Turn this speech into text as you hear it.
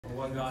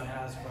what God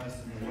has for us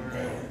in the Word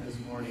this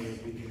morning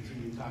as we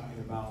continue talking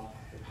about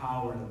the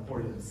power and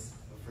importance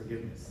of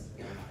forgiveness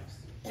in our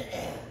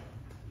lives.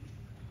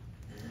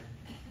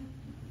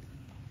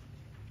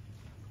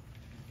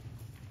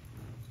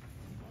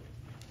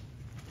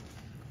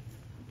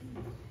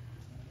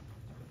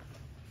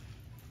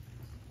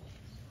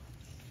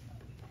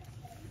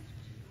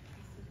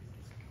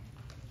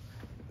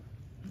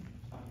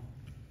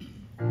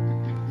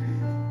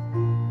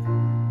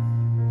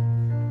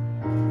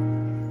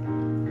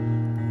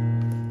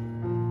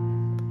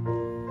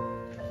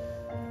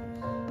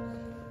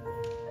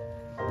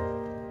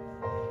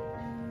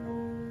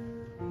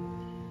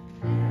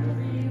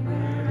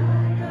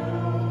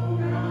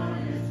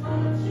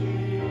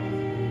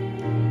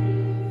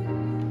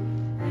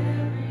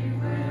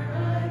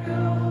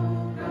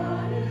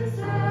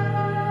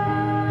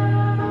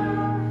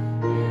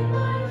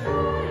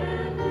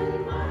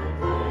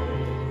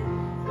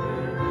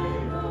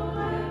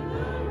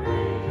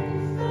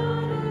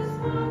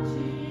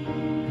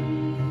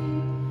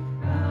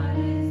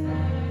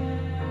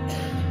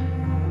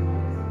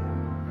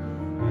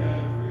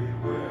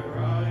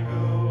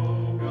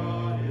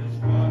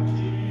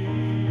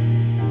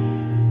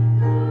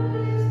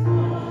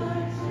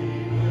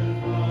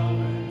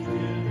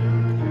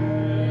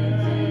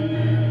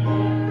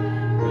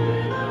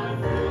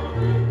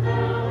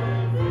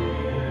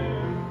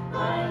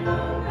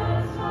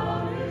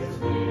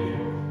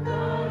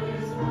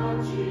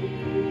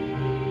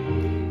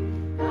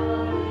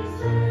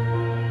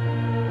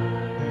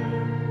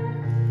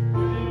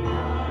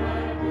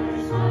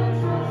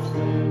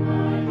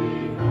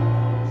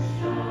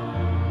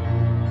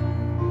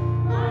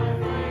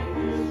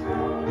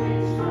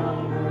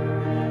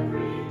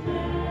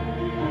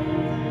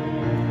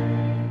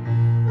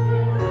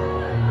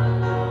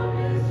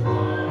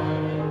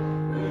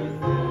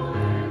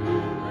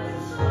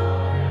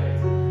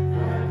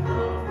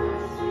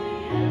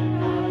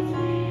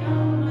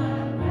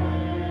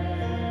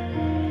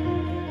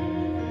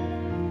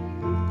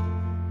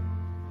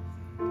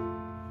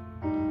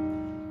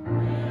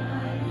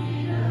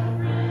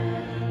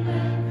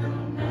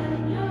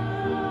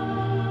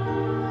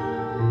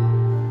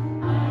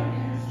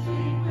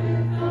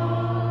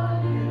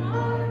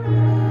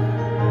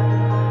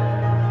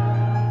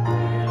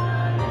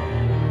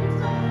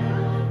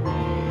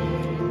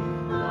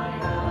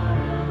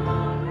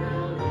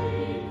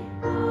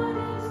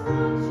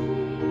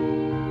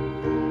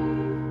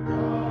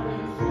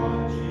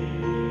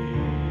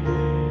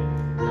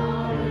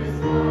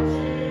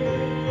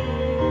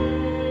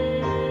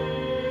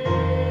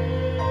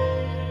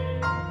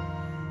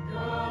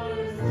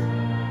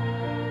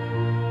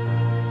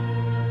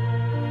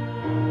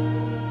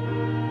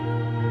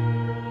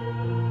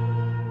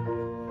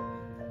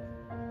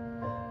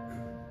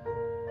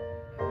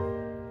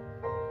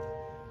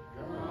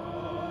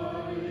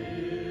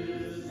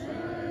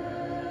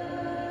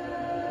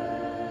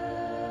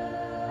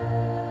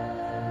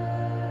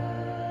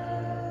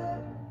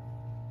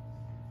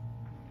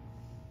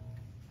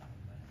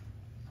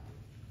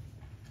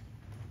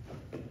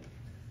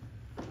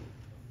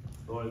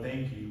 Lord,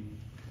 thank you.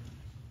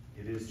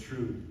 It is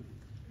true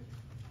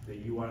that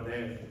you are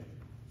there.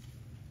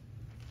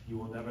 You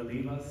will never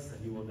leave us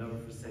and you will never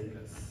forsake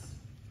us.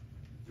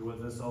 You're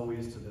with us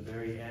always to the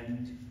very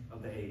end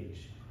of the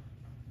age.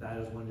 That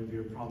is one of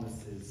your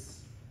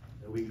promises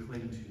that we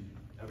cling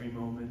to every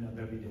moment of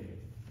every day.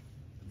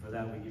 And for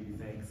that we give you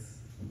thanks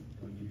and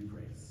we give you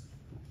praise.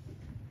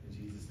 In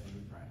Jesus' name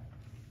we pray.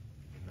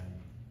 Amen.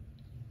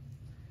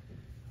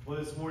 Well,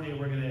 this morning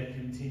we're going to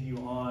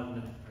continue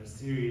on our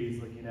series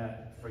looking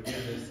at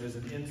forgiveness. There's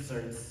an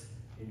insert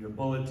in your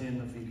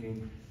bulletin. If you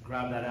can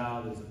grab that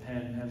out, there's a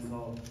pen,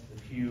 pencil,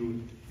 the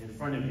pew in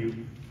front of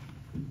you.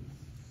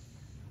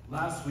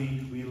 Last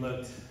week we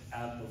looked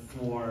at the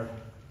 4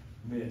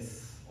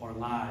 myths or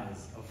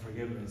lies of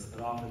forgiveness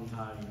that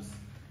oftentimes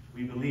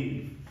we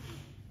believe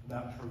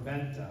that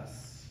prevent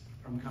us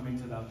from coming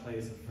to that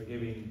place of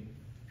forgiving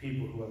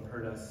people who have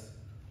hurt us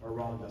or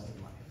wronged us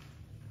in life.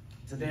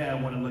 Today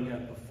I want to look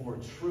at the 4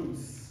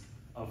 truths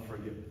of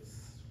forgiveness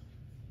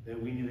that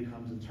we need to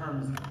come to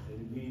terms with,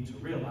 that we need to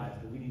realize,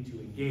 that we need to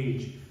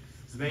engage.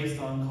 It's based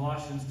on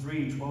Colossians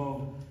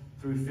 3:12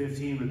 through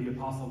 15, where the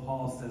Apostle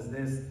Paul says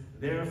this: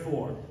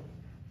 "Therefore,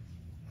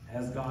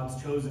 as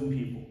God's chosen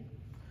people,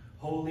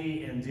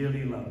 holy and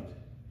dearly loved,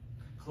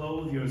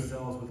 clothe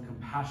yourselves with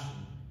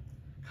compassion,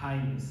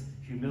 kindness,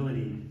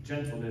 humility,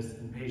 gentleness,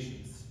 and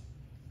patience.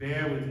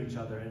 Bear with each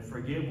other and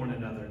forgive one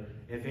another.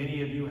 If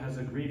any of you has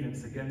a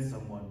grievance against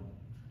someone,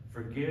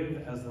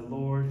 forgive as the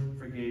Lord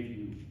forgave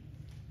you.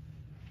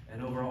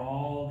 And over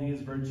all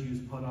these virtues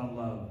put on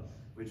love,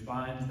 which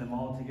binds them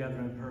all together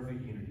in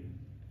perfect unity.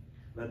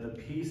 Let the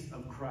peace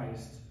of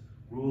Christ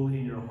rule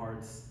in your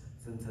hearts,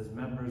 since as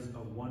members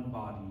of one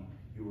body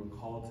you were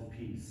called to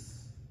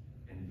peace,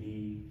 and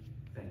be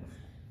thankful."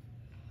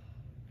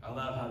 I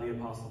love how the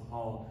Apostle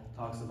Paul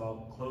talks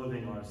about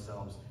clothing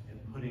ourselves and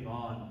putting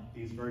on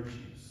these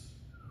virtues.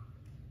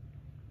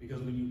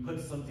 Because when you put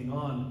something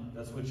on,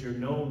 that's what you're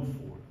known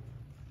for.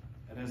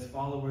 And as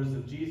followers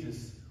of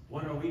Jesus,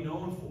 what are we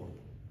known for?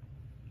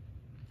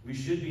 We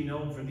should be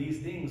known for these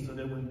things so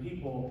that when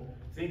people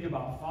think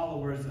about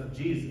followers of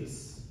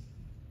Jesus,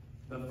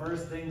 the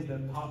first things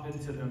that pop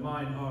into their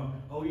mind are,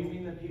 oh, you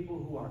mean the people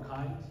who are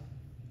kind,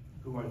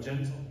 who are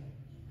gentle,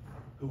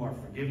 who are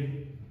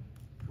forgiving,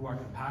 who are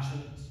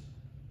compassionate?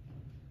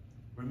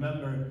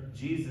 Remember,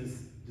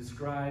 Jesus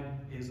described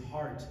his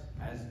heart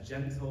as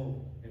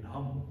gentle and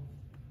humble.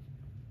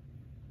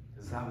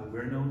 Is that what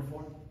we're known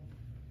for?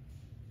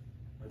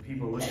 When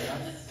people look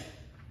at us,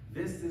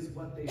 this is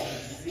what they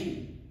should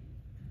see.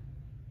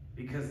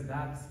 Because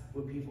that's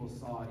what people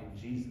saw in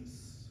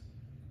Jesus.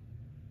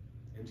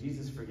 And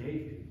Jesus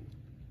forgave people.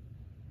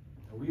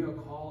 And we are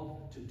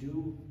called to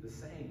do the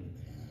same.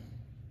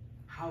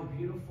 How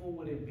beautiful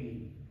would it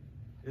be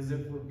is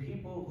if we're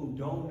people who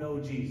don't know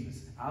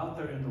Jesus out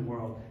there in the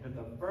world, if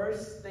the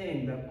first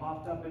thing that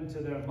popped up into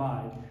their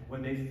mind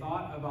when they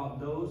thought about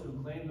those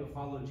who claim to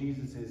follow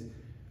Jesus is,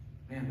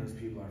 man, those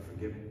people are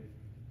forgiving.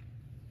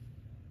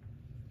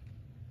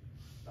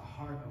 The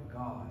heart of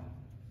God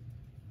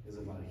is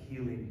about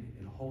healing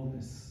and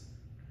wholeness,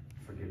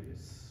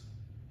 forgiveness.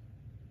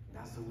 And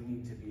that's what we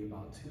need to be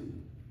about too,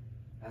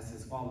 as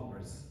his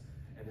followers.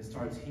 And it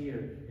starts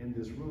here in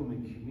this room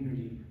in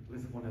community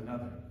with one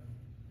another,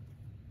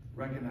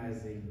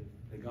 recognizing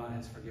that God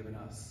has forgiven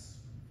us.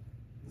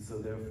 And so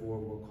therefore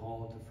we're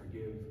called to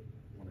forgive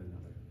one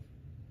another.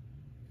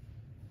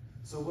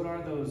 So what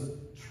are those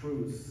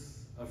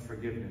truths of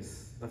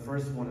forgiveness? The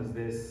first one is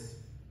this: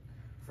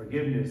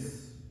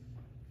 forgiveness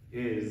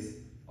is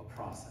a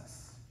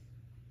process.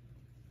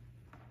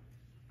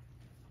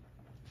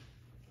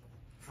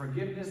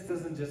 Forgiveness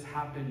doesn't just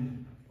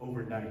happen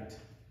overnight.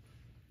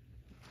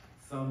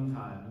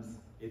 Sometimes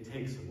it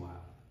takes a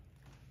while.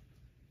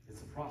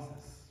 It's a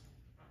process.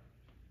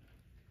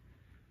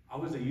 I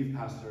was a youth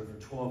pastor for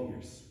 12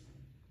 years.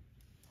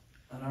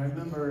 And I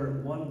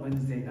remember one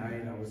Wednesday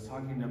night, I was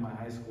talking to my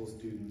high school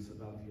students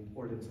about the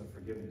importance of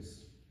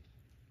forgiveness.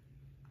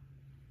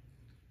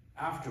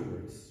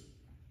 Afterwards,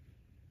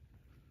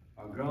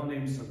 a girl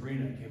named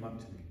Sabrina came up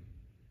to me.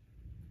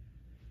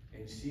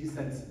 And she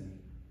said to me,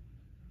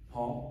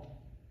 Paul,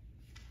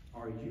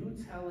 are you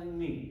telling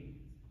me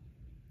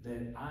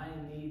that I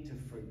need to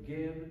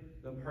forgive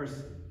the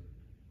person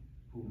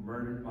who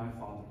murdered my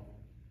father?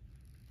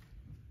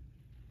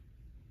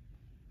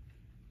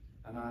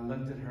 And I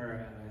looked at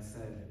her and I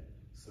said,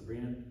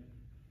 Sabrina,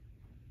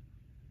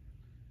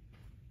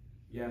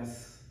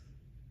 yes,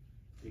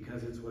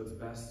 because it's what's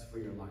best for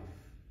your life.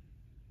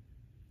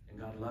 And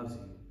God loves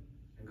you,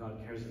 and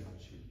God cares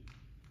about you.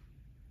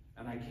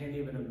 And I can't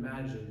even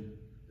imagine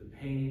the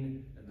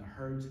pain and the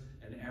hurt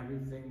and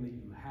everything that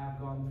you have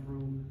gone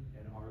through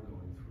and are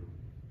going through.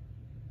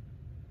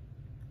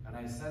 And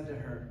I said to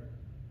her,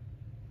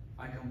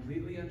 I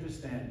completely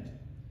understand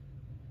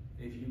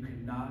if you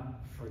cannot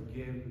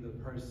forgive the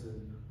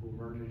person who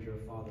murdered your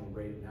father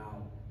right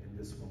now in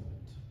this moment.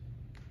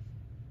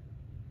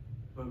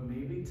 But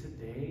maybe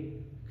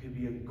today could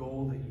be a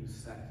goal that you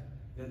set,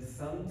 that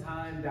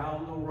sometime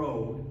down the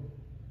road,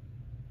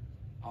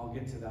 I'll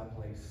get to that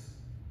place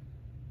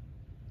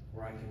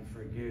where I can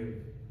forgive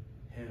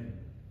him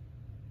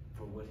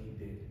for what he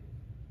did.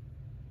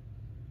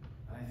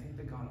 And I think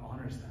that God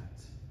honors that.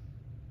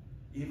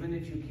 Even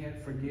if you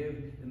can't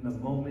forgive in the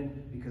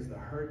moment because the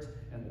hurt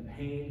and the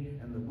pain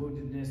and the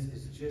woundedness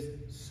is just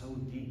so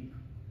deep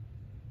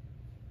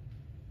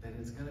that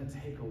it's going to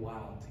take a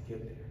while to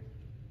get there.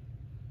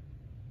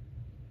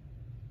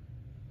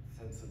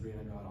 Said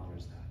Sabrina, God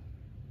honors that.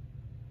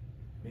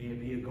 May it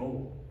be a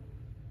goal.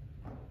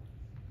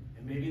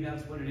 And maybe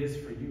that's what it is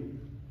for you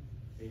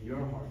in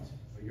your heart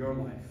or your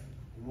life,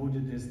 the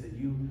woundedness that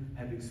you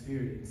have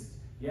experienced.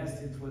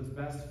 Yes, it's what's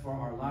best for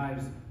our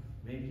lives.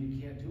 Maybe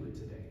you can't do it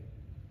today.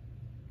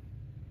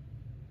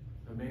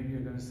 But maybe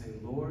you're going to say,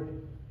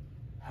 Lord,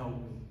 help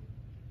me.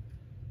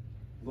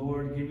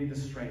 Lord, give me the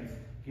strength.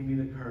 Give me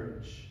the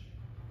courage.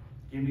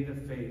 Give me the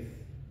faith.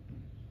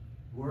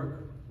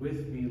 Work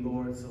with me,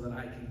 Lord, so that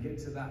I can get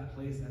to that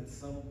place at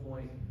some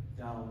point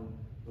down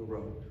the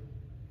road.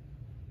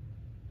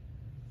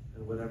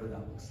 And whatever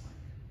that looks like.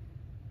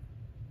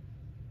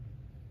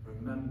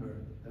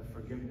 Remember that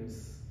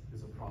forgiveness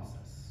is a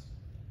process.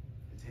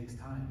 It takes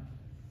time.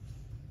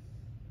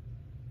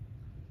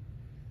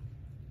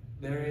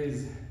 There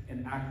is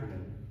an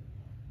acronym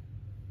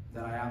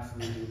that I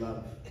absolutely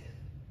love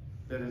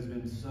that has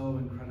been so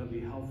incredibly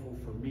helpful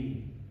for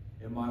me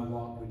in my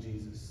walk with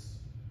Jesus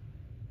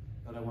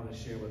that I want to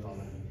share with all of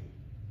you.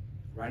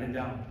 Write it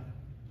down.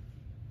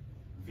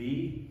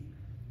 VTG.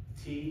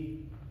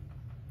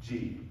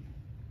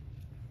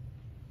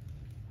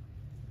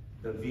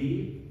 The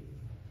V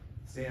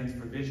stands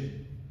for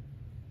vision.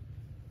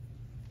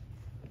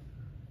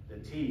 The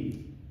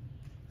T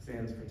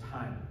stands for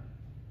time.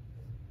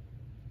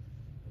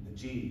 And the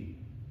G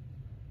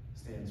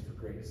stands for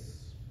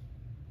grace.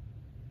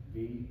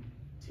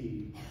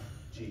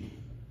 VTG.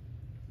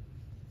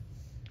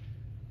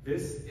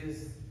 This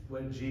is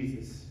what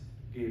Jesus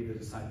gave the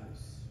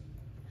disciples.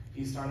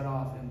 He started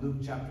off in Luke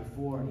chapter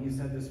 4, and he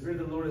said, "The Spirit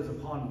of the Lord is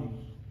upon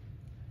me.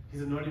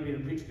 He's anointed me to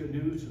preach good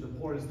news to the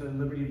poor, to set at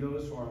liberty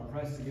those who are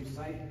oppressed, to give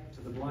sight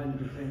to the blind,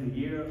 to proclaim the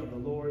year of the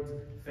Lord's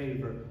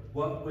favor."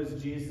 What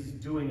was Jesus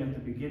doing at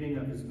the beginning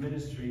of his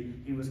ministry?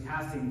 He was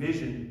casting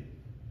vision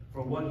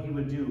for what he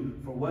would do,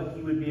 for what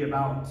he would be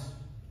about.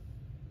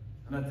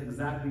 And that's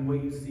exactly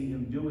what you see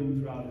him doing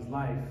throughout his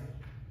life,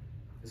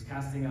 is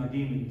casting out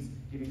demons,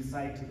 giving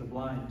sight to the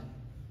blind,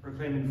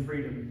 proclaiming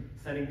freedom,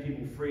 setting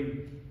people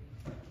free.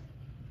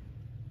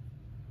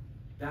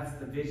 That's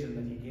the vision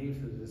that he gave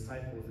to the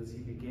disciples as he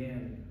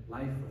began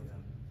life with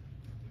them.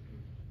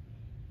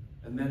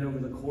 And then over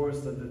the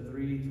course of the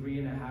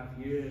 3.5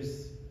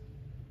 years,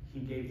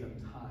 he gave them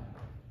time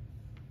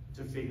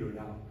to figure it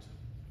out,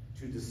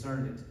 to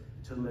discern it,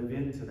 to live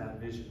into that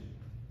vision.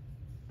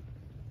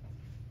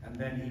 And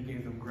then he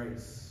gave them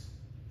grace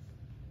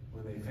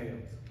when they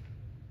failed,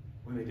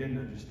 when they didn't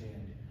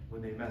understand,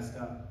 when they messed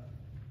up.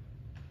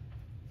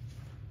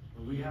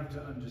 What we have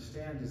to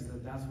understand is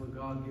that that's what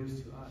God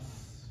gives to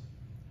us.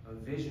 A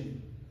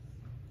vision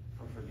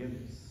for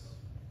forgiveness,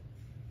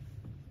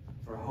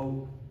 for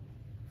hope,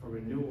 for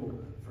renewal,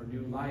 for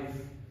new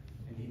life,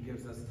 and he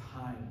gives us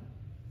time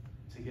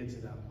to get to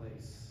that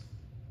place.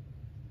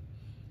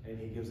 And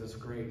he gives us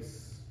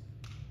grace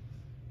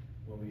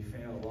when we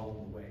fail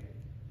along the way,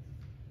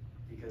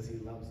 because he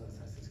loves us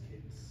as his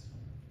kids.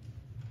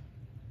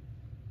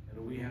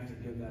 And we have to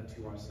give that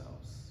to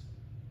ourselves.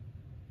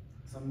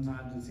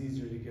 Sometimes it's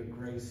easier to give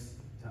grace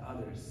to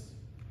others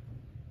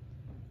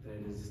than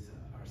it is to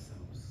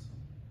ourselves.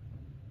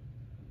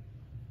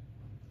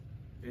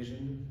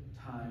 Vision,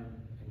 time,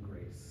 and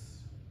grace.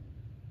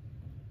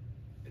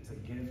 It's a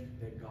gift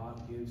that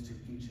God gives to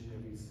each and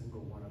every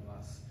single one of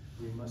us.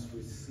 We must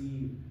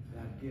receive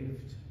that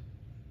gift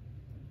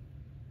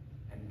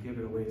and give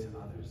it away to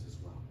others as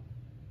well,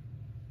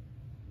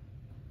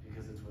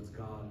 because it's what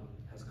God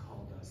has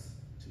called us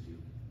to do.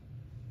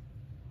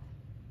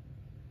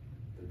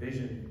 The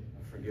vision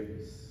of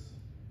forgiveness,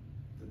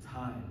 the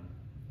time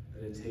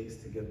that it takes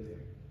to get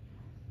there,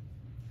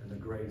 and the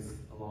grace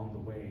along the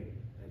way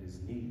that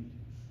is needed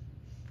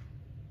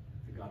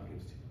that God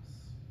gives to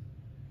us.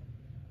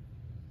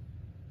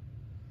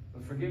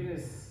 But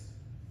forgiveness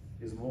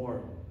is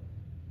more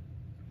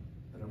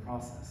than a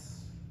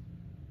process.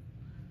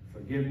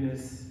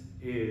 Forgiveness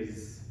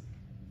is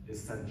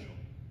essential.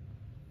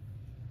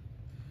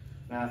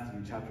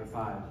 Matthew chapter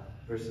 5,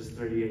 verses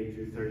 38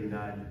 through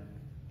 39,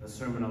 the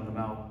Sermon on the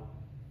Mount.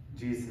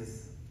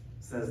 Jesus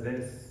says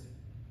this: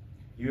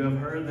 "You have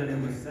heard that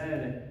it was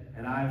said,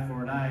 an eye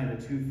for an eye and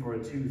a tooth for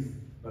a tooth.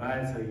 But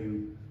I tell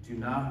you, do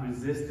not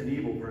resist an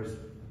evil person.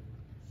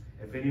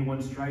 If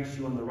anyone strikes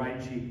you on the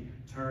right cheek,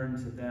 turn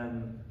to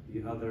them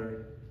the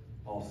other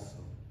also."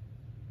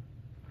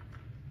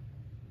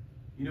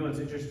 You know what's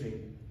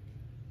interesting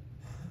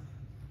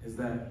is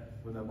that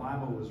when the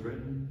Bible was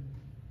written,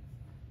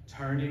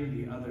 turning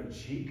the other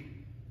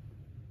cheek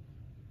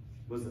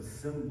was a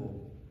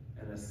symbol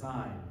and a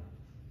sign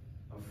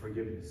of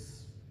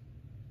forgiveness.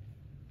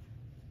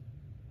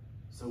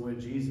 So what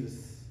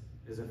Jesus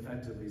is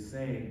effectively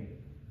saying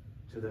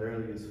to the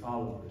earliest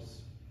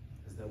followers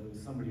is that when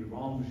somebody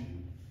wrongs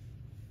you,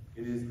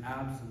 it is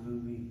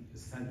absolutely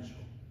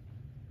essential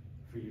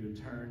for you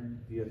to turn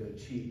the other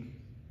cheek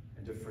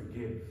and to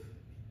forgive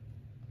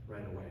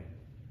right away,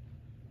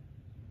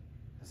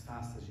 as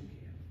fast as you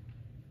can.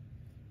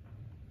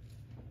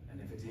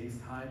 And if it takes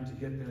time to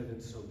get there,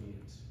 then so be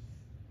it.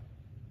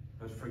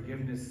 But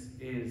forgiveness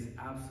is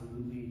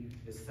absolutely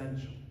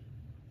essential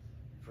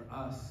for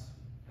us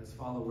as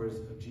followers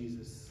of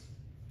Jesus.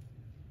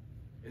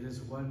 It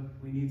is what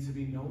we need to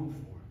be known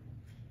for,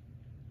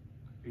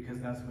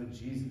 because that's what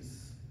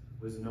Jesus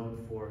was known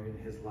for in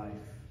his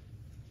life.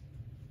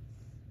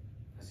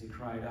 As he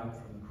cried out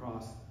from the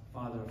cross,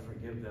 "Father,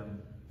 forgive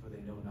them, for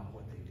they know not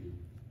what they do."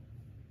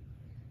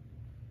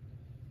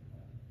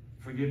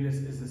 Forgiveness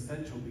is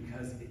essential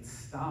because it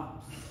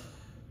stops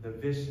the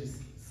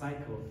vicious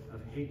cycle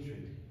of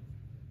hatred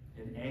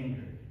and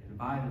anger and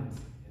violence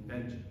and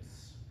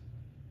vengeance.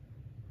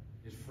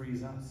 It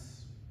frees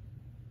us.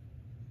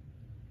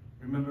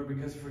 Remember,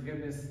 because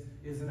forgiveness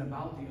isn't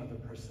about the other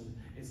person.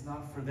 It's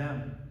not for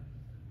them.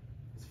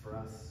 It's for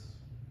us.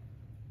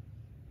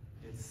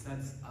 It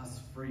sets us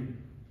free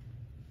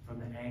from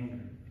the anger,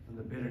 from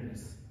the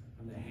bitterness,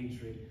 from the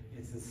hatred.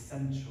 It's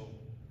essential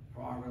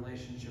for our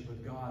relationship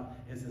with God.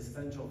 It's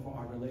essential for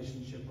our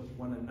relationship with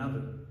one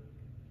another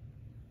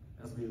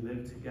as we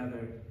live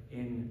together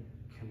in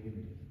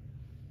community.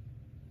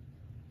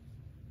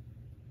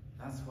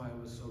 That's why it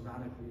was so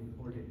radically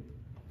important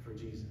for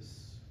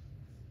Jesus.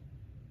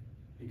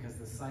 Because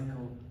the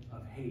cycle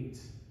of hate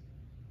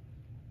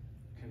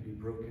can be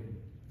broken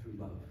through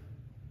love,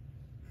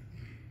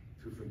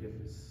 through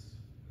forgiveness.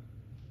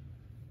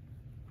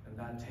 And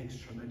that takes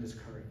tremendous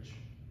courage,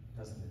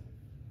 doesn't it?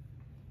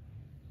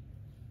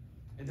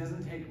 It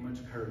doesn't take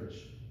much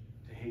courage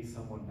to hate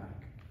someone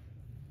back.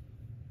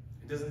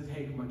 It doesn't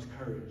take much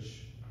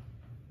courage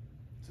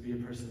to be a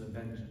person of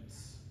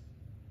vengeance.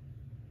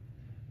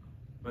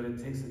 But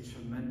it takes a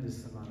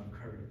tremendous amount of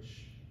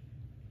courage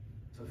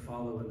to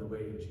follow in the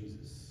way of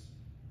Jesus,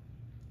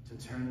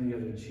 to turn the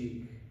other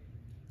cheek,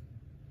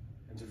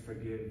 and to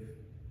forgive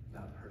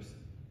that person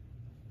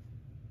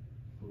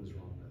who has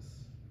wronged us.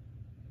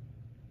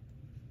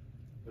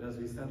 But as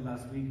we said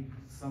last week,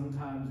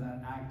 sometimes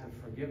that act of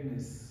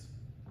forgiveness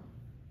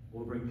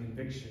will bring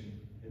conviction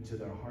into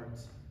their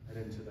hearts and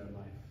into their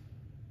life.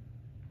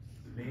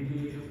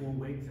 Maybe it will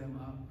wake them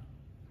up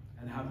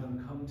and have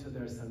them come to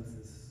their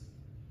senses,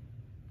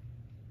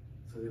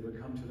 so they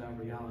would come to that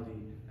reality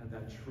and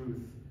that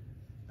truth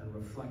and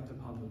reflect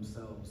upon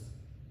themselves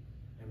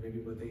and maybe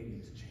what they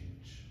need to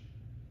change.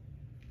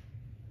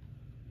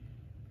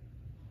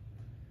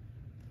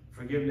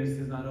 Forgiveness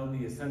is not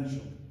only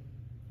essential,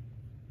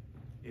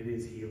 it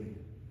is healing.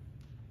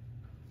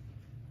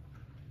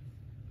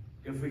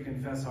 If we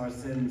confess our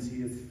sins,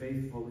 he is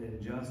faithful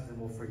and just and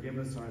will forgive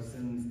us our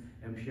sins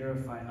and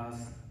purify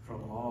us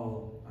from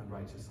all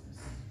unrighteousness.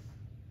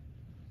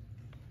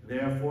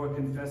 Therefore,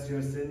 confess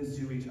your sins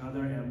to each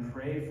other and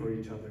pray for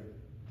each other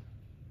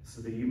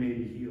so that you may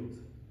be healed.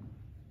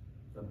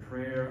 The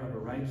prayer of a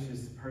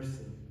righteous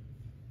person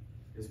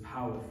is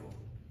powerful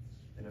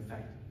and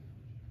effective.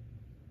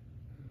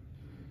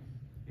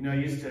 You know, I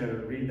used to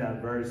read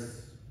that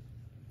verse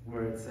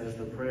where it says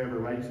the prayer of a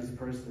righteous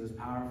person is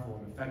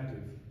powerful and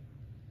effective.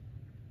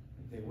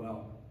 I think,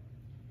 well,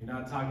 you're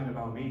not talking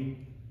about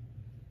me,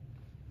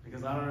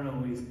 because I don't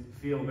always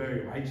feel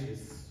very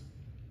righteous,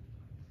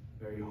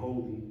 very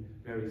holy,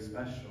 very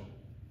special.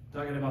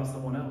 I'm talking about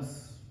someone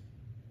else.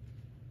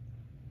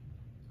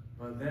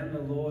 But then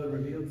the Lord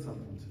revealed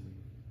something to me.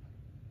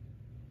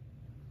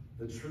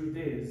 The truth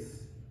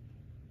is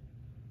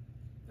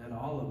that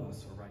all of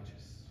us are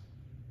righteous.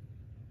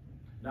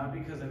 Not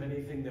because of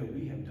anything that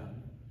we have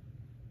done,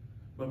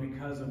 but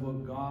because of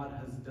what God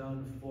has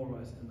done for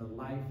us in the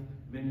life,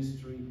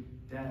 ministry,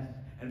 death,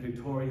 and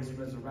victorious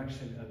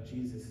resurrection of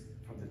Jesus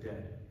from the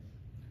dead.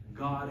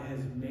 God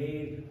has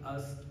made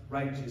us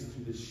righteous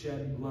through the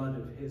shed blood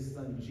of his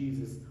son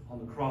Jesus on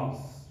the cross.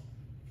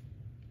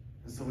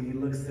 And so when he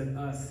looks at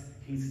us,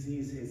 he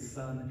sees his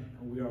son,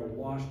 and we are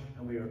washed,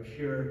 and we are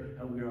pure,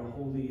 and we are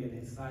holy in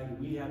his sight.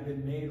 We have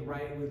been made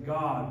right with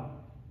God.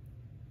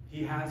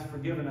 He has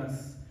forgiven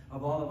us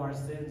of all of our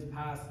sins,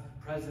 past,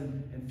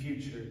 present, and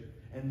future.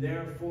 And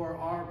therefore,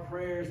 our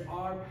prayers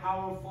are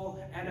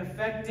powerful and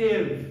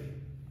effective.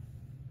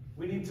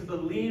 We need to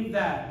believe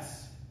that.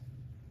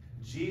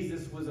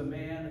 Jesus was a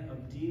man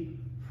of deep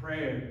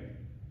prayer.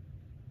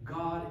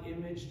 God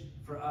imaged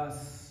for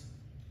us,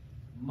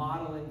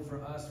 modeling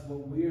for us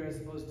what we are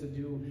supposed to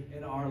do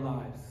in our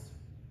lives.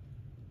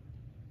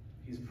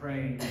 He's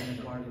praying in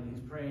the garden.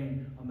 He's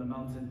praying on the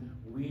mountain.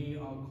 We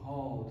are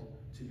called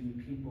to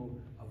be people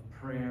of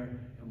prayer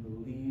and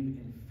believe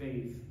in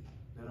faith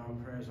that our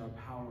prayers are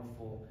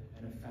powerful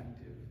and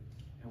effective.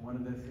 And one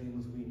of the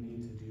things we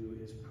need to do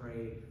is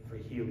pray for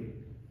healing.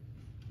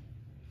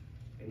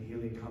 And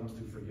healing comes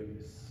through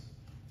forgiveness.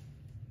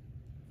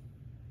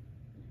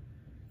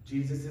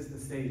 Jesus is the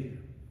Savior.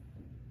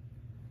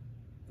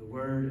 The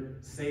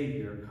word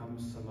Savior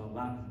comes from a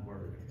Latin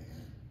word.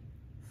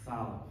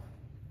 Salve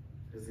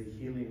is a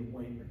healing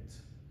ointment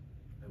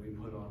that we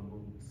put on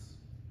wounds.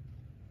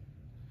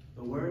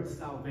 The word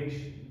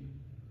salvation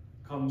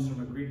comes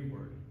from a Greek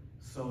word,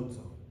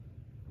 sozo,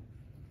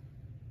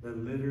 that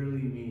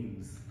literally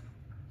means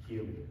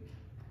healing.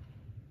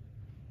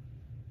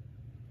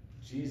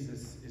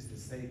 Jesus is the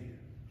Savior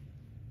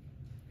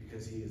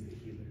because he is the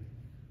healer.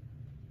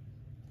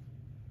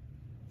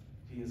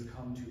 He has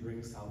come to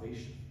bring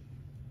salvation.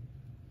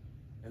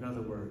 In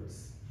other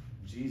words,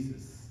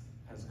 Jesus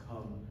has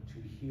come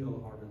to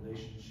heal our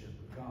relationship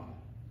with God,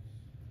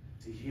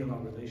 to heal our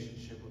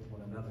relationship with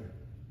one another,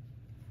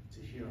 to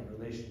heal our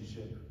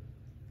relationship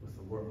with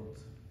the world.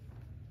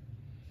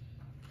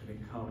 And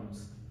it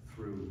comes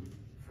through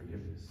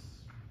forgiveness.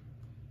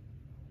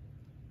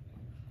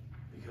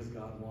 Because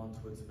God wants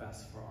what's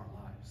best for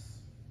our lives.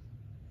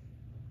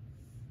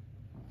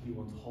 He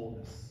wants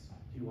wholeness.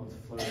 He wants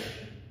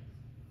flourishing.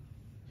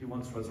 He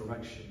wants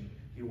resurrection.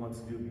 He wants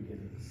new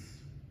beginnings.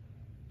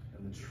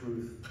 And the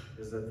truth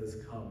is that this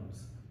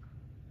comes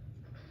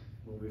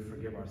when we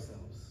forgive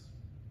ourselves,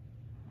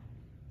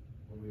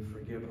 when we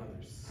forgive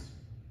others,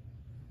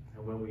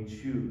 and when we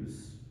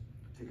choose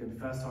to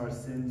confess our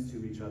sins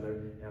to each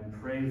other and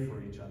pray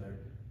for each other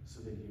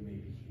so that you may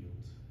be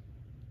healed.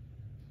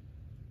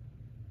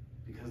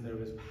 Because there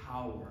is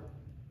power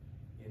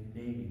in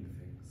naming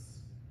things.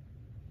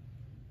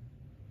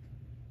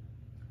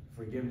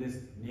 Forgiveness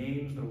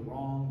names the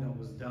wrong that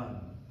was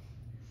done.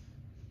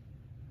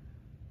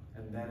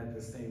 And then at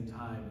the same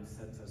time, it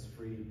sets us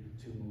free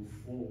to move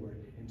forward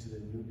into the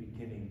new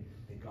beginning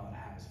that God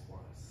has for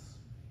us.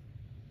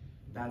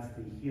 That's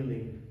the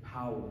healing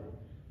power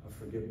of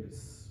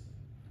forgiveness.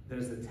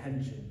 There's a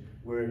tension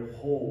where it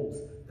holds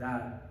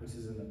that which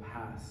is in the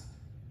past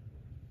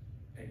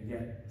and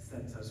yet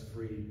sets us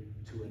free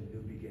to a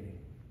new beginning,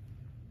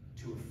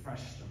 to a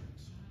fresh start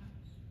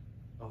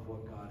of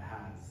what God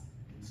has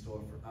in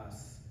store for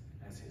us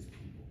as his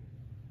people.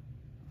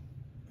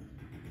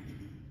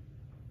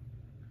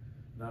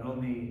 Not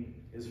only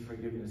is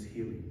forgiveness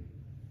healing,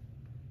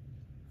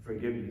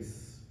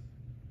 forgiveness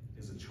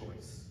is a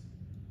choice.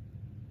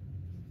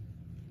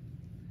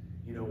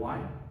 You know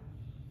why?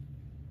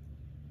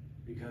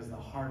 Because the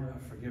heart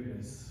of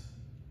forgiveness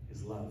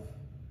is love.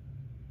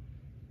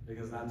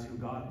 Because that's who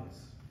God is.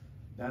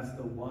 That's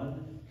the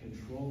one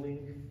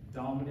controlling,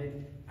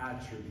 dominant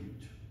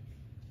attribute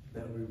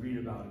that we read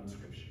about in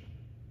Scripture.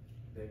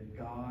 That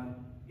God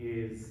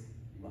is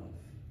love.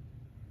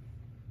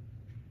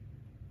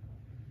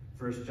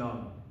 1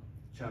 John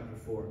chapter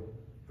 4,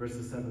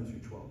 verses 7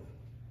 through 12.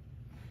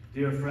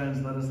 Dear friends,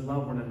 let us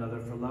love one another,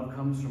 for love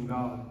comes from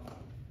God.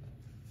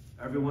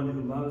 Everyone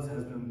who loves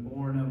has been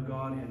born of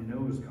God and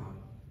knows God.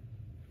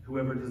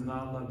 Whoever does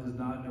not love does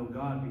not know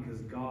God, because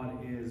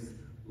God is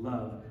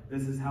love.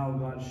 This is how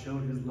God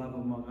showed his love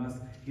among us.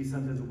 He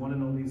sent his one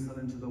and only Son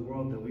into the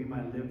world that we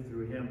might live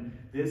through him.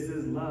 This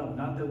is love,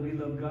 not that we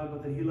love God,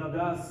 but that he loved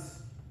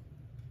us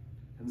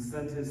and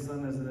sent his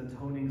Son as an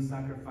atoning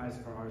sacrifice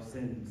for our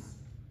sins.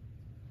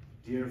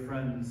 Dear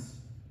friends,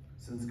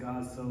 since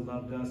God so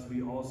loved us,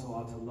 we also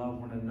ought to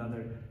love one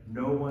another.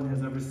 No one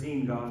has ever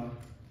seen God,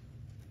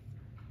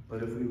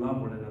 but if we love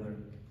one another,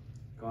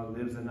 God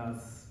lives in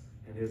us,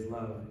 and his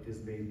love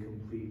is made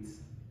complete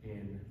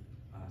in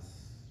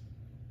us.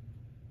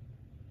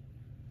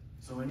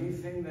 So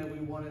anything that we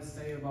want to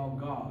say about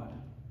God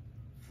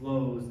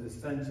flows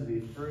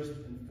essentially first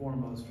and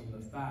foremost from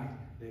the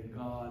fact that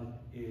God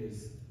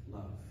is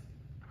love.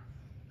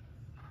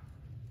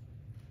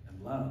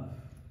 And love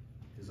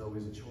is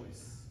always a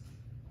choice.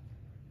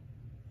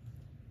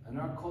 In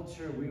our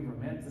culture, we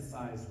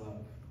romanticize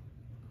love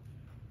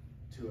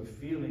to a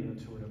feeling or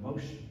to an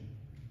emotion.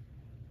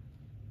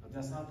 But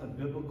that's not the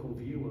biblical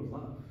view of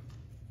love.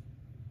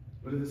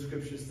 What do the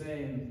scriptures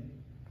say in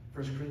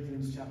 1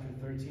 Corinthians chapter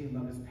 13?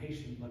 Love is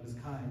patient, love is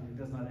kind. It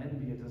does not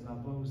envy, it does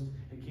not boast.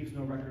 It keeps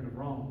no record of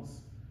wrongs.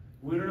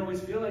 We don't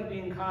always feel like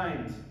being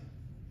kind.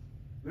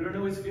 We don't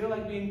always feel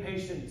like being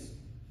patient.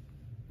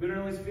 We don't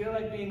always feel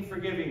like being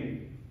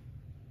forgiving.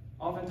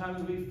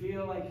 Oftentimes we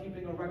feel like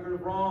keeping a record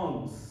of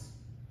wrongs.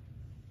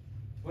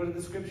 What do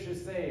the scriptures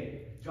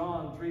say?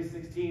 John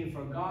 3:16,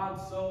 for God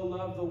so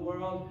loved the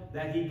world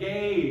that he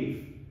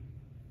gave,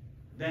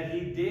 that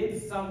he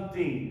did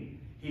something.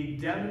 He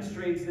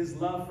demonstrates his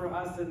love for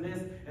us in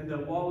this, and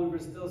that while we were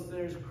still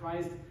sinners,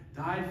 Christ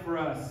died for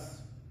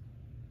us.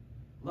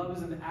 Love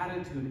is an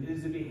attitude. It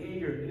is a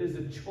behavior. It is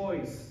a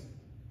choice.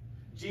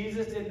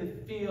 Jesus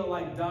didn't feel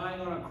like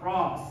dying on a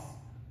cross.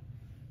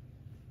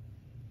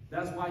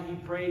 That's why he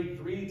prayed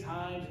 3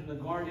 times in the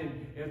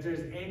garden, if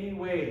there's any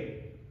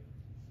way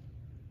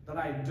that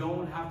I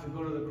don't have to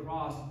go to the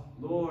cross,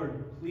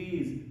 Lord,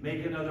 please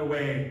make another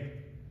way.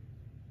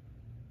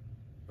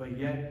 But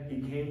yet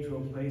he came to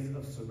a place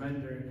of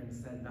surrender and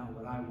said, not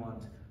what I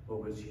want, but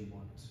what you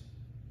want.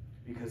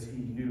 Because he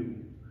knew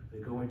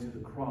that going to the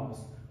cross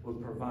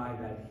would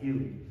provide that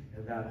healing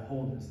and that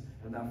wholeness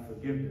and that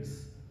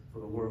forgiveness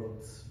for the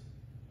world,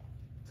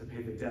 to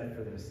pay the debt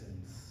for their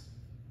sins,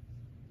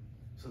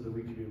 so that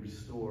we can be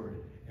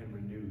restored and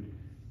renewed.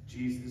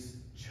 Jesus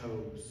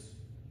chose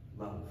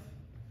love.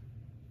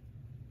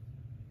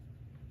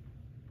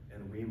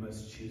 And we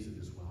must choose it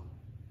as well.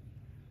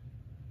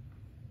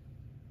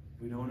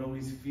 We don't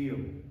always feel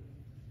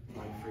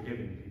like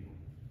forgiving people.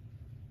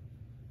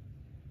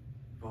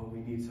 But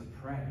we need to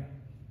pray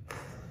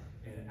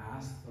and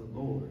ask the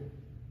Lord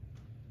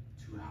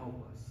to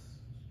help us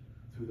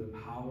through the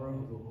power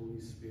of the Holy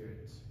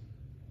Spirit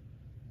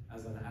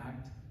as an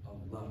act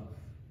of love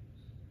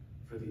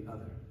for the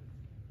other,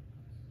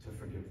 to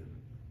forgive them.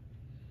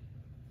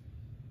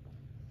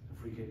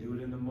 If we can do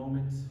it in the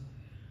moment,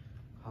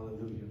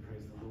 hallelujah,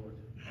 praise the Lord.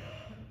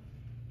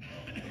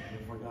 And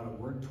if we're going to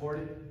work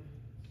toward it,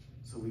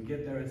 so we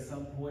get there at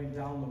some point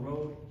down the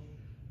road,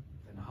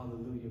 then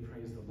hallelujah,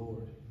 praise the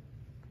Lord,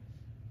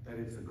 that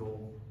it's a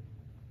goal,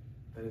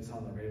 that it's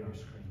on the radar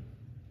screen,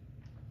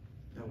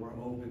 that we're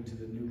open to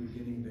the new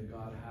beginning that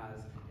God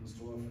has in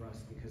store for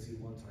us, because he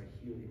wants our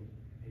healing,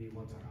 and he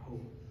wants our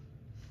hope,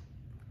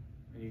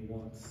 and he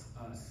wants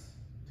us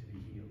to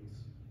be healed.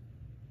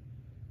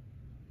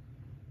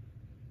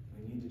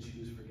 We need to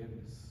choose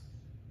forgiveness,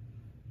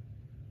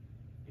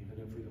 even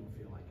if we don't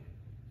feel like it.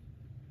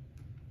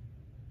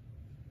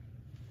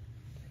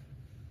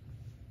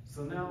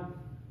 So now,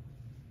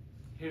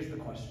 here's the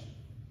question.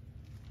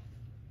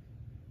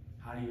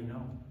 How do you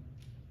know?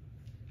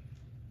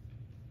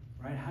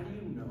 Right? How do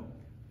you know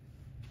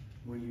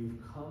when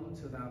you've come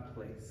to that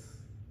place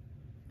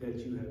that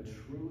you have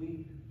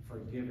truly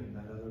forgiven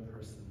that other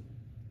person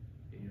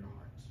in your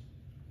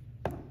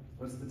heart?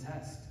 What's the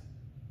test?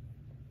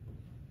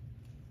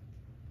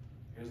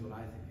 Here's what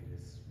I think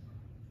it is.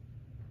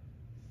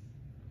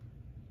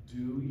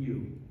 Do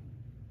you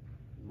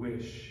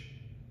wish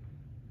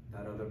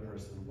that other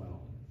person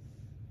well?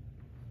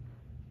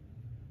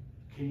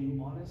 Can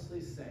you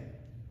honestly say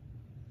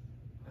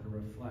and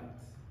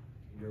reflect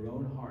in your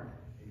own heart,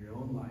 in your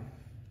own life,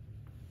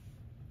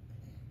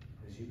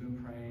 as you've been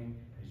praying,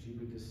 as you've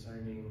been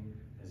discerning,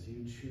 as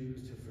you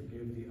choose to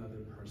forgive the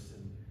other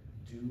person,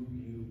 do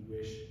you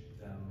wish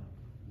them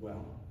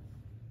well.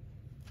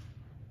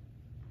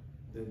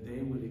 That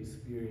they would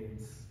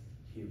experience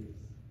healing.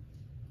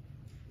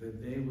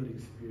 That they would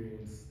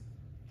experience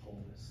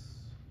wholeness.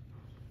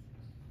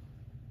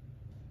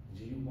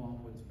 Do you want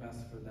what's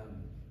best for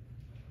them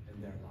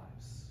in their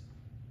lives?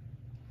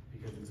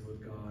 Because it's what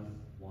God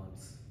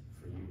wants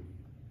for you.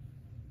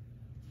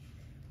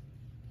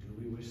 Do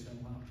we wish them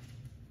well?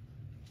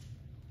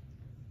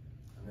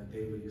 And that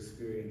they would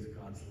experience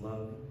God's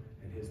love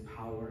and his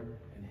power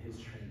and his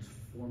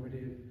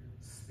transformative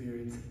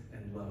spirit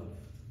and love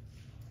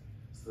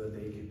so that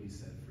they can be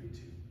set free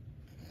too.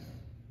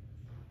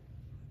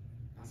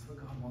 That's what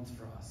God wants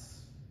for us.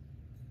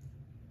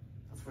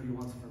 That's what he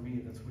wants for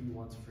me. That's what he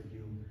wants for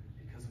you,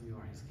 because we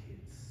are his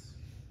kids.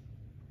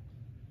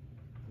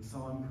 And so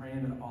I'm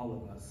praying that all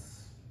of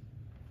us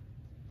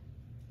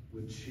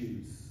would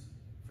choose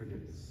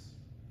forgiveness.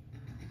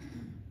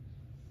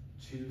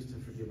 Choose to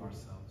forgive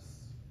ourselves.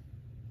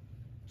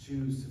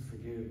 Choose to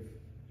forgive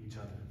each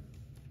other.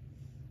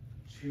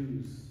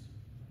 Choose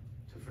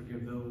to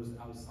forgive those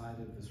outside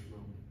of this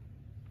room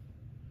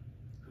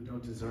who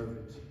don't deserve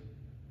it,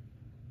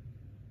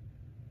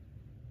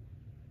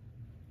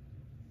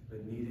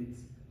 but need it,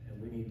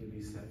 and we need to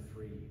be set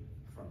free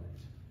from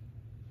it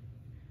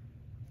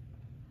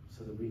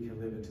so that we can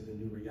live into the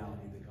new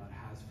reality that God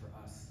has for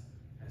us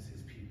as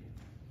his people.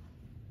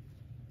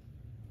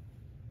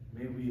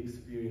 May we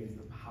experience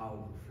the power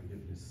of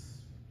forgiveness,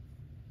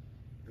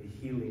 the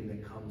healing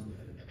that comes with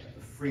it,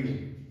 the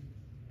freedom,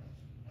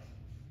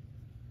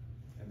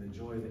 and the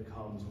joy that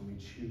comes when we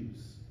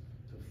choose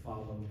to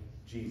follow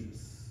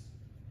Jesus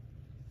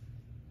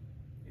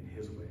in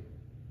his way.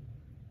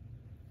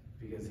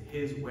 Because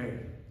his way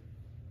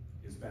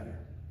is better.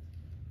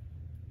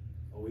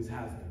 Always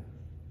has been,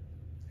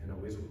 and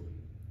always will be.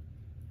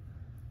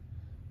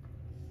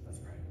 Let's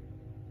pray.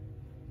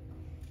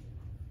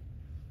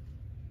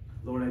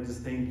 Lord, I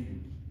just thank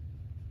you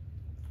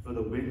for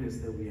the witness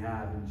that we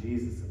have in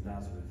Jesus of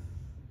Nazareth,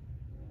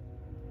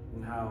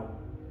 and how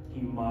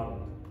he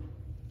modeled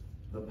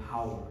the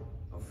power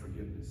of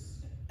forgiveness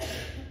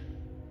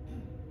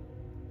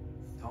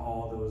to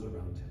all those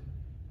around him.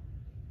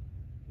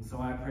 And so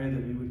I pray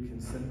that we would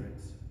consider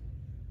it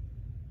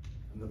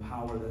and the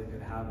power that it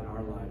could have in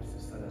our lives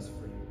to set us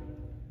free,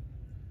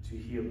 to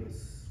heal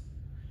us,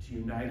 to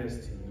unite us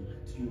to you,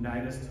 to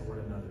unite us to one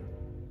another,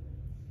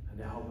 and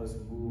to help us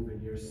move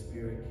in your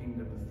spirit,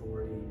 kingdom,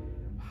 authority,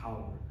 and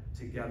power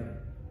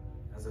together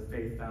as a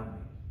faith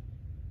family.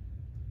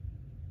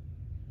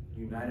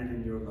 United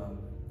in your love,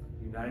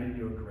 united in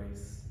your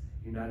grace,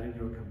 united in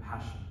your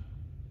compassion,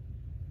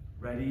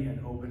 ready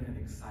and open and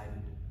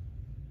excited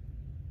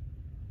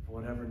for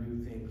whatever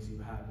new things you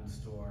have in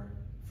store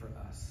for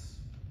us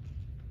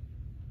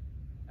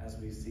as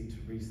we seek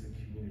to reach the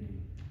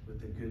community with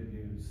the good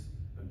news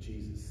of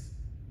Jesus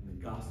and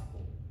the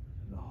gospel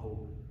and the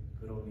hope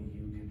that only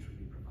you can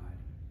truly provide.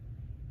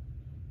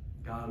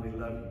 God, we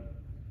love you.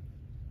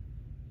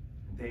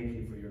 And thank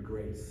you for your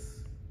grace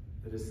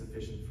that is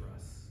sufficient for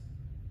us,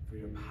 for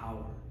your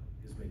power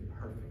is made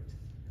perfect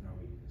in our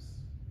weakness.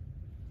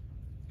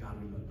 God,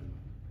 we love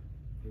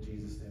you. In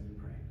Jesus' name we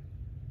pray.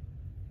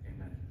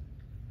 Amen.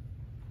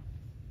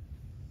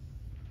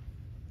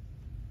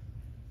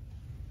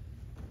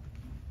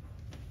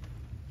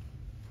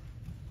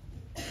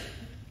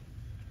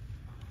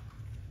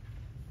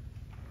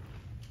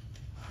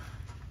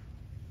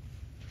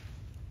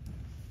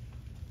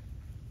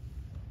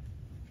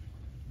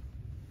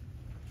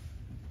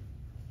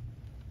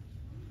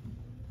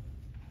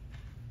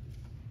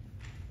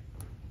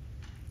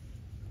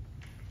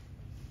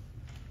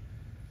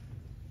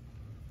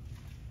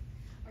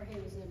 Our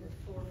hymn is number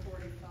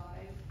 445.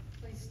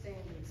 Please stand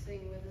and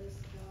sing with us.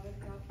 God,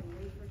 how can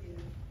we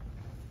forgive?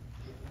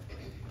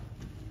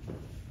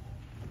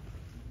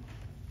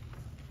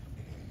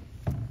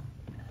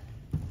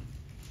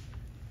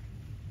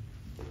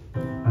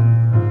 Thank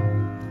you.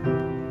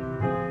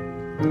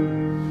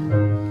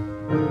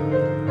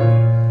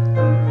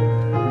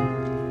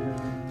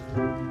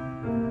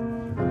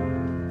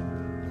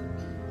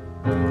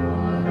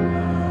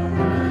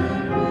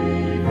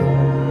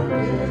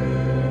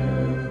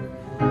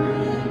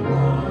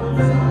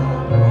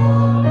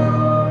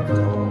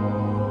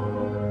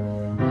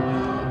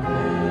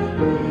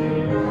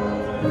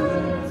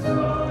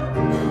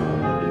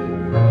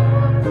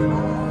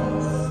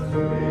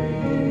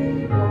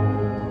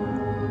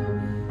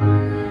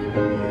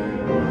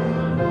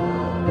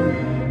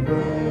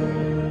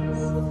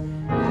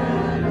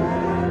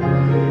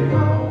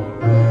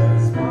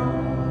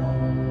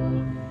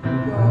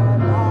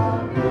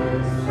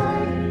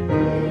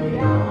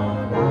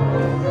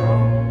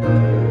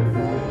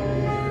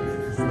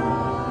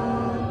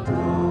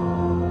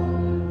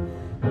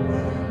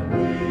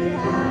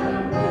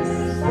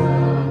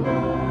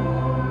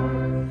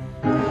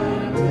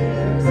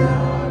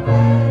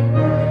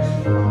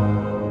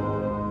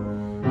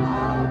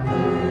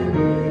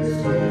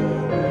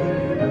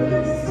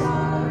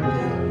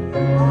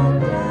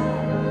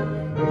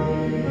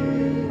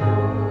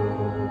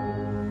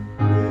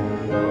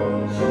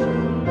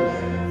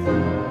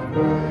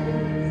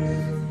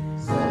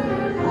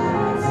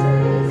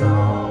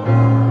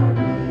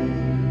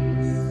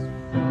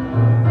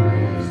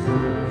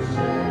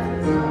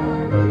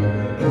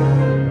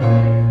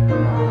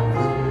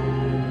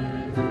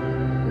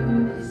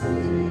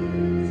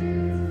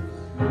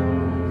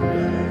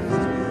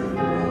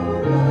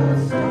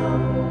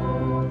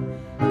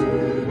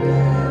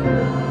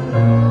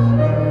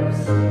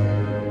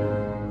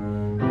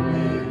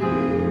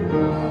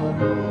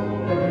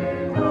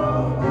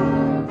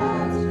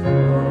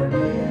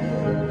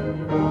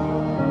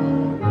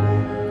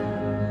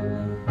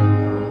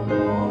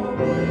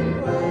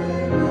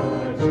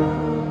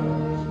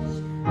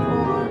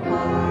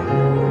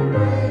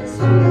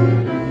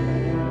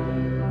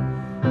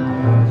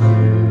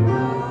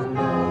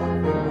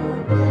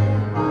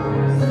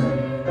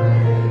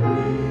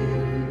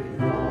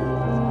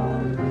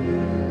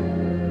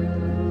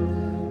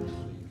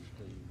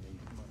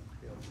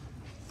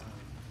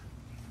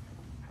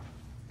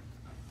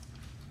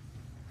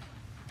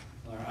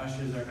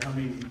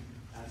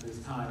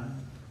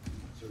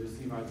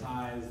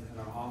 and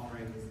our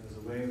offerings as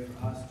a way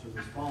for us to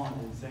respond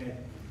and say,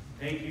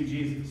 thank you,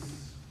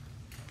 Jesus,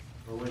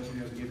 for what you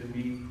have given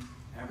me.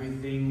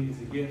 Everything is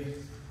a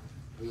gift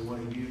we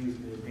want to use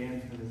in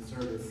advancement and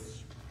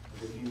service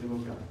of the kingdom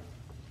of God.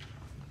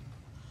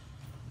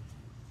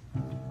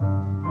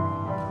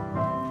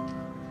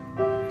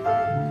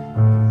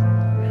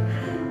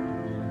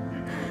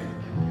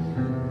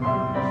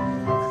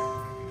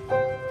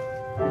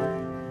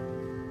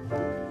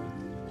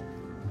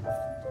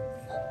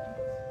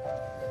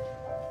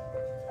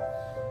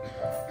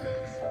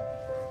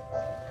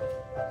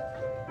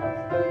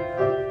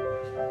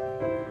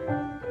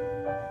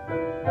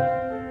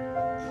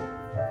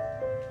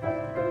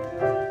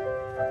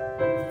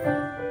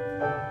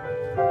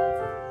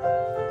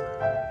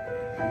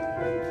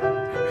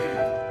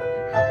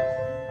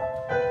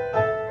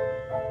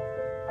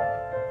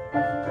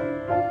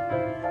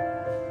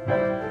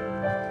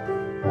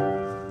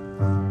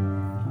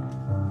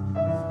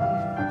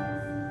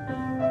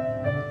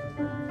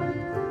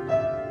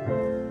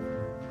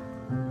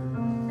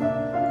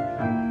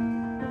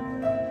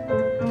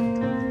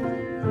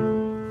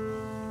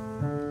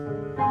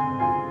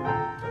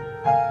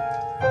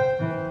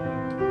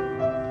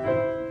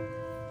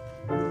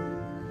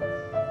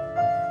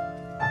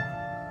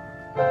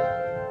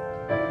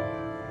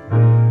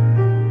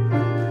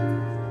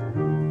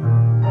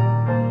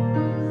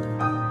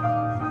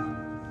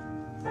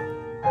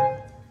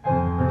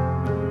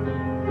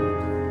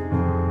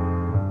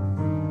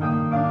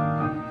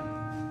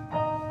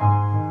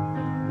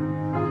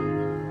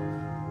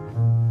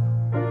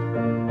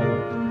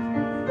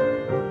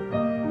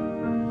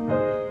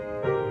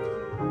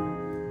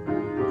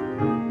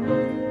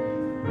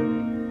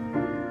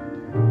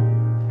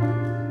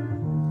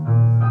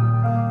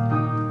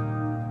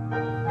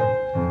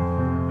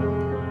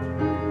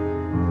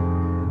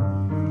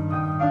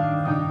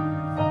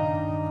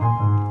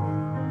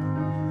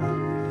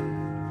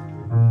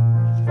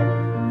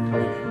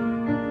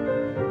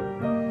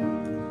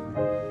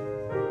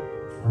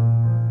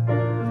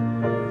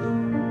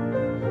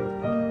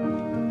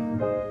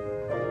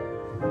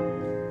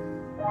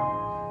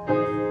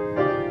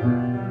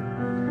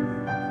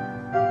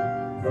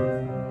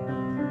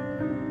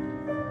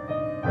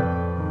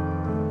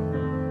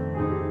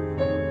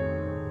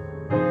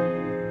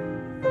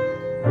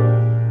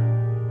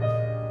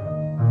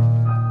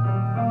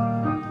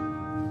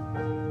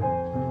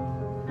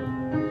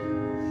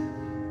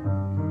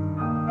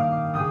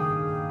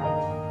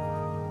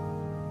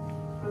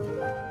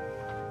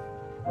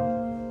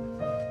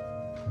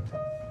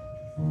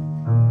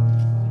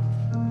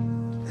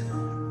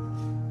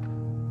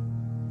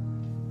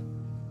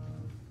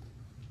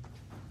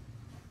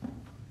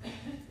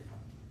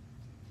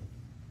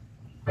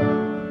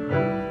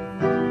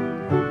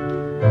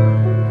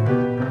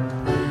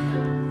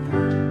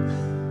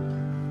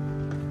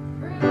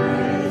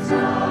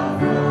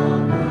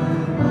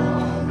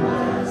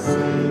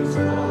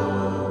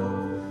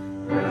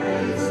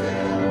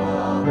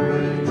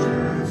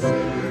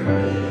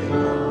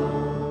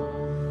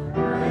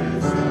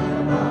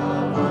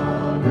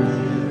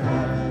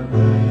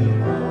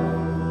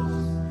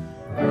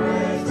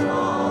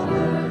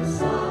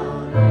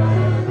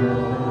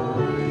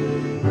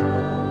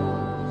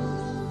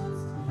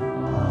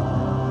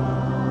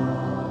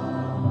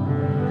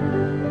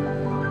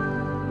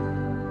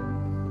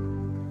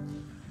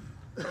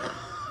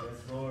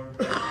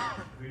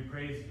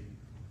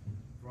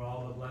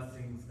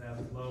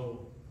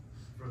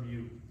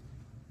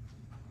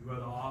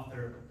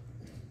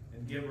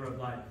 Giver of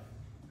life.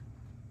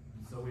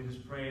 And so we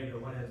just pray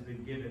that what has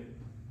been given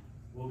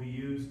will be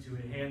used to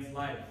enhance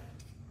life,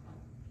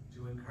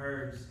 to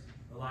encourage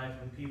the life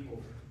of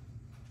people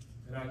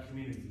in our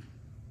community,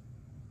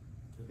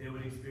 that they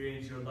would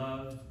experience your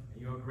love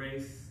and your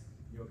grace,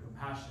 your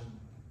compassion,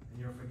 and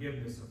your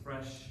forgiveness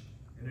afresh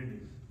and anew.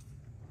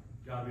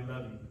 God, we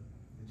love you.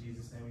 In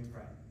Jesus' name we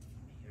pray.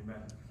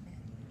 Amen.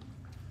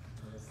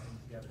 Let's sing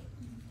together.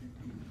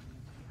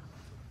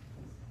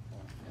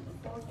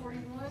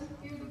 441,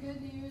 hear the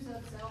good news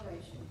of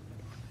salvation.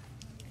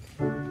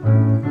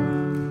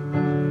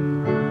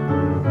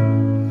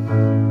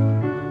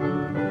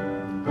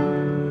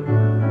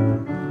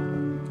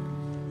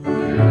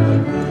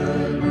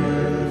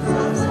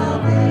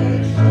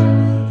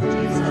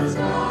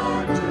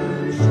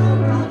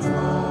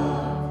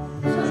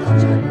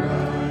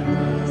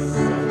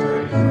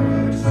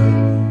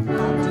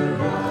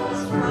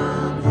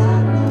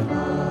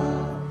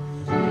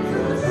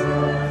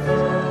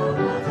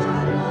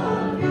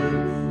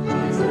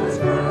 Jesus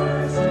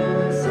Christ,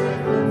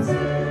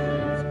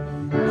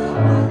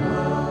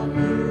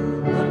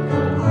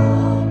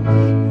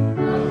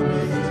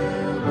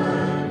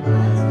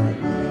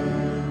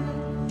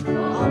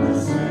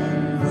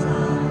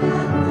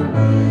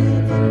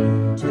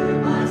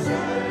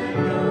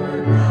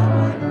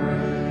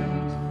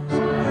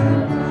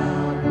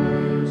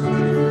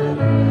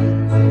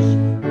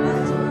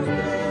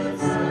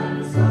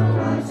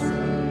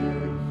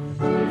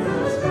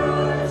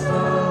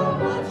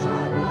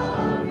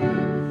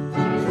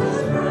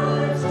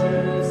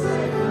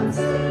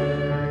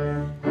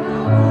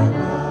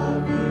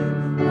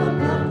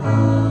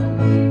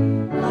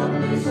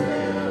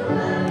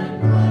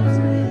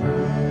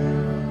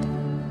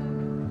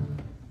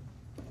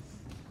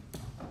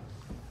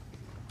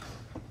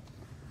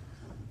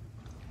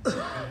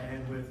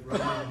 with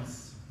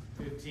Romans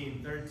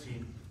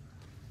 15:13.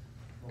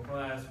 Before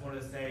that, I just want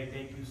to say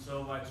thank you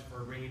so much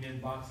for bringing in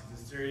boxes of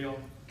cereal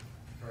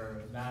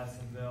for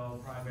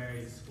Madisonville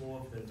Primary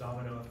School for the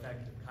domino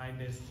effect of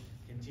kindness.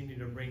 Continue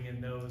to bring in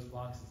those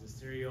boxes of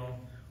cereal.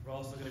 We're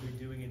also going to be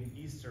doing an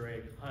Easter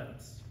egg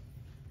hunt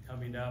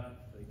coming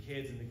up for the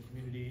kids in the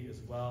community as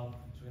well.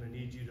 So we're going to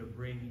need you to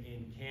bring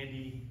in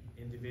candy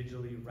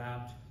individually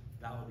wrapped.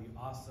 That would be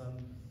awesome.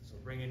 So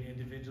bring in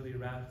individually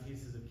wrapped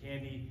pieces of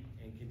candy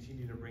and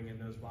continue to bring in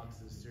those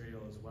boxes of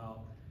cereal as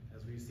well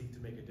as we seek to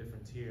make a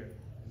difference here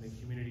in the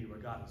community where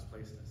God has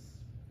placed us.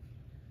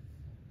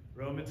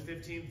 Romans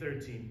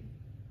 15:13.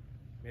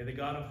 May the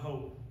God of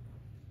hope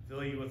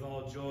fill you with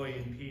all joy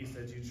and peace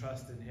as you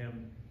trust in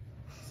him,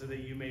 so that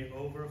you may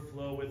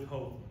overflow with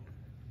hope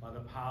by the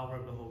power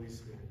of the Holy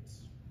Spirit.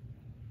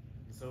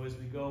 And so as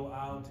we go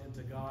out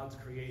into God's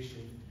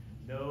creation,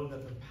 know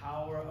that the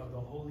power of the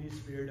Holy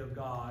Spirit of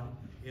God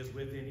is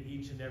within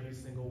each and every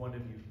single one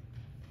of you,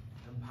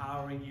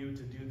 empowering you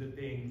to do the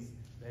things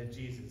that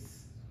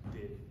Jesus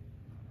did.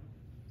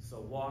 So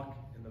walk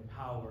in the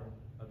power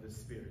of the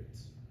Spirit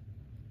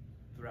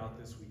throughout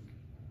this week,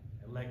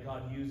 and let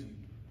God use you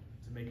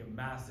to make a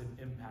massive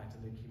impact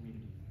in the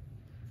community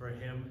for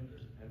him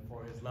and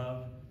for his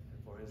love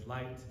and for his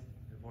light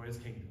and for his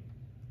kingdom.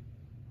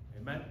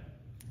 Amen?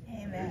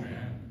 Amen.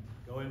 Amen.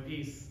 Go in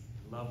peace.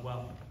 Love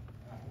well.